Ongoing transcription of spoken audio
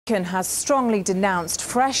Vatican has strongly denounced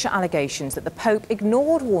fresh allegations that the Pope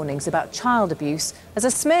ignored warnings about child abuse as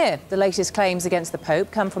a smear. The latest claims against the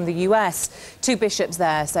Pope come from the US. Two bishops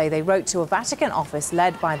there say they wrote to a Vatican office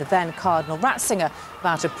led by the then Cardinal Ratzinger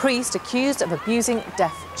about a priest accused of abusing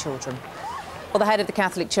deaf children. Well, the head of the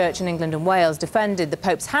Catholic Church in England and Wales defended the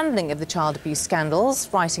Pope's handling of the child abuse scandals.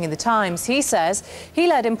 Writing in the Times, he says he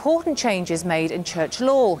led important changes made in church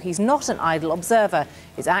law. He's not an idle observer.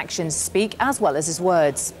 His actions speak as well as his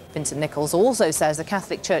words. Vincent Nichols also says the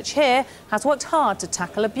Catholic Church here has worked hard to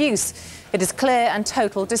tackle abuse. It is clear and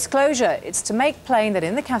total disclosure. It's to make plain that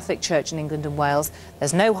in the Catholic Church in England and Wales,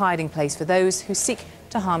 there's no hiding place for those who seek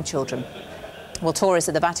to harm children. Well, tourists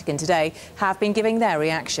at the Vatican today have been giving their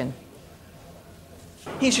reaction.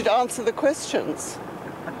 He should answer the questions.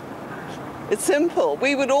 It's simple.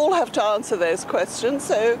 We would all have to answer those questions,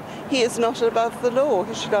 so he is not above the law.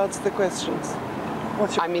 He should answer the questions.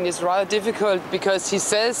 I mean, it's rather difficult because he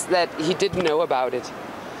says that he didn't know about it.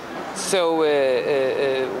 So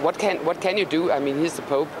what can you do? I mean, he's the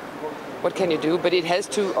Pope. What can you do? But it has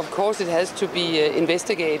to, of course, it has to be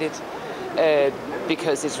investigated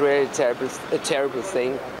because it's really a terrible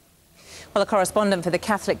thing. Well, a correspondent for the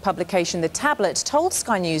Catholic publication The Tablet told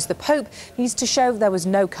Sky News the Pope needs to show there was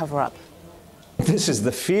no cover-up. This is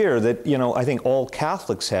the fear that, I think all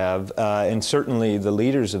Catholics have, and certainly the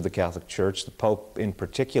leaders of the Catholic Church, the Pope in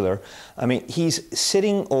particular. I mean, he's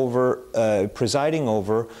sitting over, presiding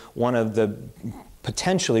over one of the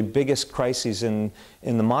potentially biggest crises in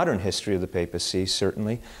the modern history of the papacy,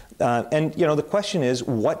 certainly. And the question is,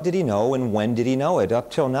 what did he know and when did he know it?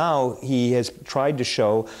 Up till now, he has tried to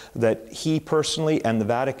show that he personally and the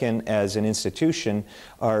Vatican as an institution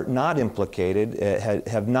are not implicated,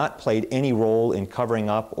 have not played any role in covering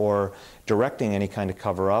up or directing any kind of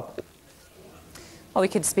cover-up. Well, we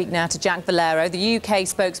could speak now to Jack Valero, the UK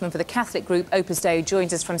spokesman for the Catholic group Opus Dei,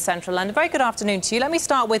 joins us from central London. Very good afternoon to you. Let me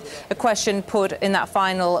start with a question put in that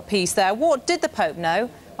final piece there. What did the Pope know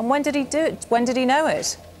and when did he do it? When did he know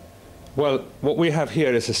it? Well, what we have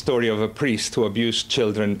here is a story of a priest who abused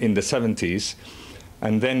children in the 70s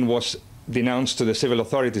and then was denounced to the civil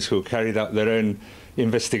authorities who carried out their own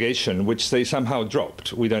investigation, which they somehow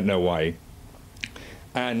dropped. We don't know why.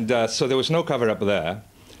 And so there was no cover-up there.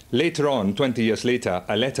 Later on, 20 years later,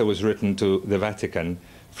 a letter was written to the Vatican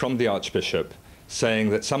from the Archbishop saying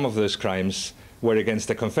that some of those crimes were against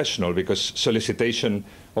the confessional because solicitation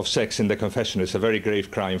of sex in the confessional is a very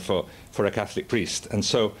grave crime for a Catholic priest. And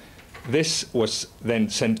so this was then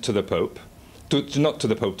sent to the Pope, not to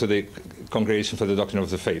the Pope, to the Congregation for the Doctrine of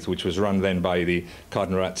the Faith, which was run then by the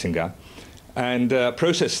Cardinal Ratzinger. And a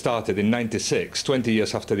process started in '96, 20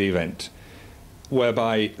 years after the event,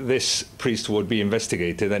 whereby this priest would be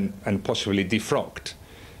investigated and possibly defrocked.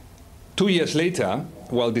 2 years later,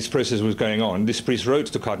 while this process was going on, this priest wrote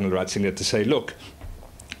to Cardinal Ratzinger to say, look,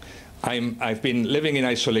 I've been living in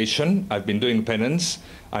isolation, I've been doing penance,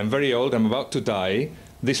 I'm very old, I'm about to die,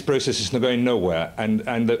 this process is not going nowhere. And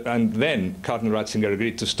then Cardinal Ratzinger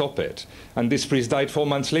agreed to stop it. And this priest died 4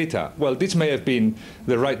 months later. Well, this may have been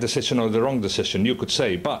the right decision or the wrong decision, you could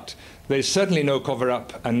say, but there's certainly no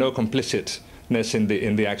cover-up and no complicitness in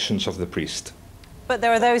the actions of the priest. But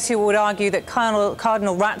there are those who would argue that Cardinal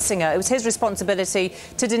Ratzinger, it was his responsibility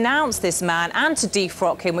to denounce this man and to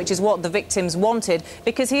defrock him, which is what the victims wanted,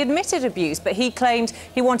 because he admitted abuse, but he claimed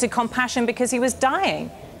he wanted compassion because he was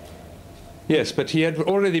dying. Yes, but he had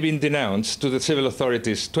already been denounced to the civil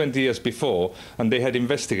authorities 20 years before, and they had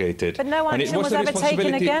investigated. But no action was ever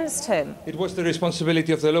taken against him. It was the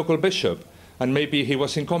responsibility of the local bishop, and maybe he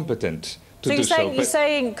was incompetent to do so. You're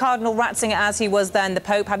saying Cardinal Ratzinger, as he was then the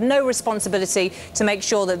Pope, had no responsibility to make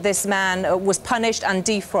sure that this man was punished and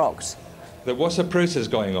defrocked? There was a process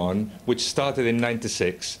going on, which started in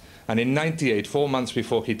 '96, and in '98, 4 months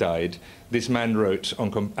before he died, this man wrote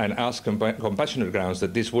and asked on compassionate grounds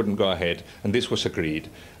that this wouldn't go ahead, and this was agreed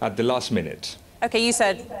at the last minute. OK, you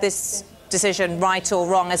said this decision, right or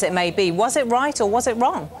wrong as it may be. Was it right or was it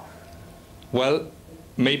wrong? Well,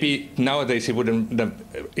 maybe nowadays it would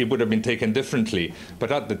have been taken differently, but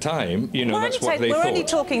at the time, that's what they thought. We're only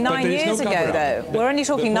talking 9 years ago, though. We're only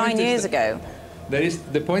talking 9 years ago.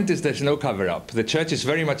 The point is there's no cover-up. The Church is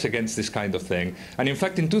very much against this kind of thing. And in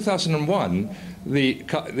fact, in 2001, the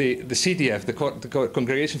CDF, the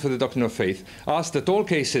Congregation for the Doctrine of Faith, asked that all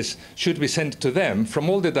cases should be sent to them from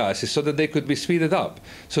all the dioceses so that they could be speeded up,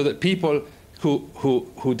 so that people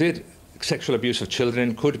who did sexual abuse of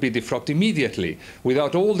children could be defrocked immediately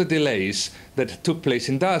without all the delays that took place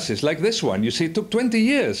in dioceses. Like this one, you see, it took 20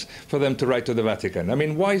 years for them to write to the Vatican. I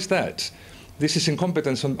mean, why is that? This is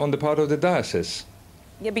incompetence on the part of the diocese.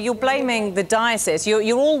 Yeah, but you're blaming the diocese.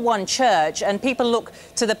 You're all one church, and people look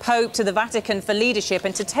to the Pope, to the Vatican for leadership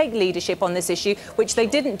and to take leadership on this issue, which they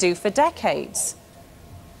didn't do for decades.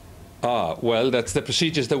 Ah, well, that's the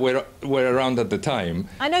procedures that were around at the time.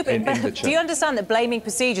 I know, but do you understand that blaming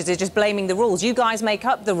procedures is just blaming the rules? You guys make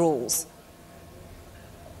up the rules.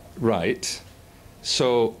 Right.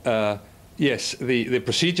 So, yes, the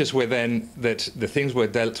procedures were then that the things were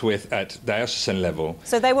dealt with at diocesan level.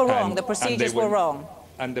 So they were wrong, the procedures were wrong.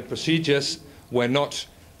 And the procedures were not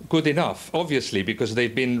good enough, obviously, because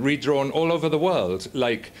they've been redrawn all over the world.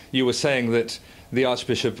 Like you were saying that the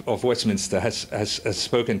Archbishop of Westminster has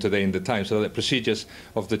spoken today in the Times, so the procedures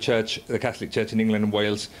of the Church, the Catholic Church in England and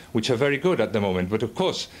Wales, which are very good at the moment. But of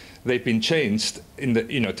course, they've been changed in the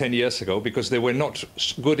 10 years ago because they were not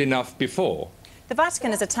good enough before. The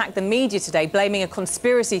Vatican has attacked the media today, blaming a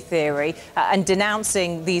conspiracy theory and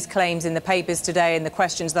denouncing these claims in the papers today and the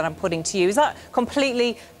questions that I'm putting to you. Is that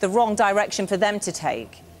completely the wrong direction for them to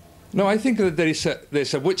take? No, I think that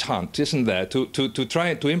there's a witch hunt, isn't there, to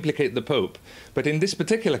try to implicate the Pope. But in this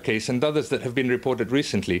particular case, and others that have been reported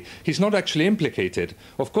recently, he's not actually implicated.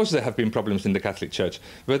 Of course, there have been problems in the Catholic Church.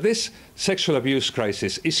 But this sexual abuse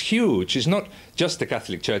crisis is huge. It's not just the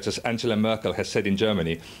Catholic Church, as Angela Merkel has said in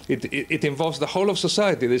Germany. It involves the whole of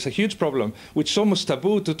society. There's a huge problem, which is almost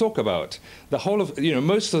taboo to talk about. The whole of,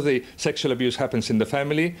 most of the sexual abuse happens in the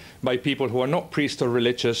family by people who are not priests or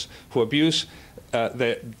religious, who abuse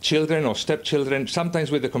their children or stepchildren, sometimes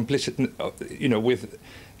with the complicit, with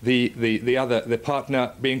the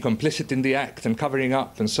partner being complicit in the act and covering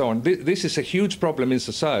up and so on. This is a huge problem in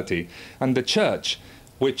society, and the Church,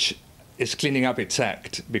 which is cleaning up its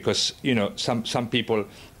act because some people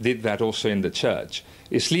did that also in the Church,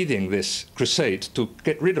 is leading this crusade to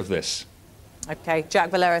get rid of this. OK, Jack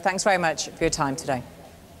Valero, thanks very much for your time today.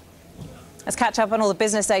 Let's catch up on all the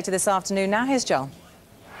business data this afternoon. Now here's Joel.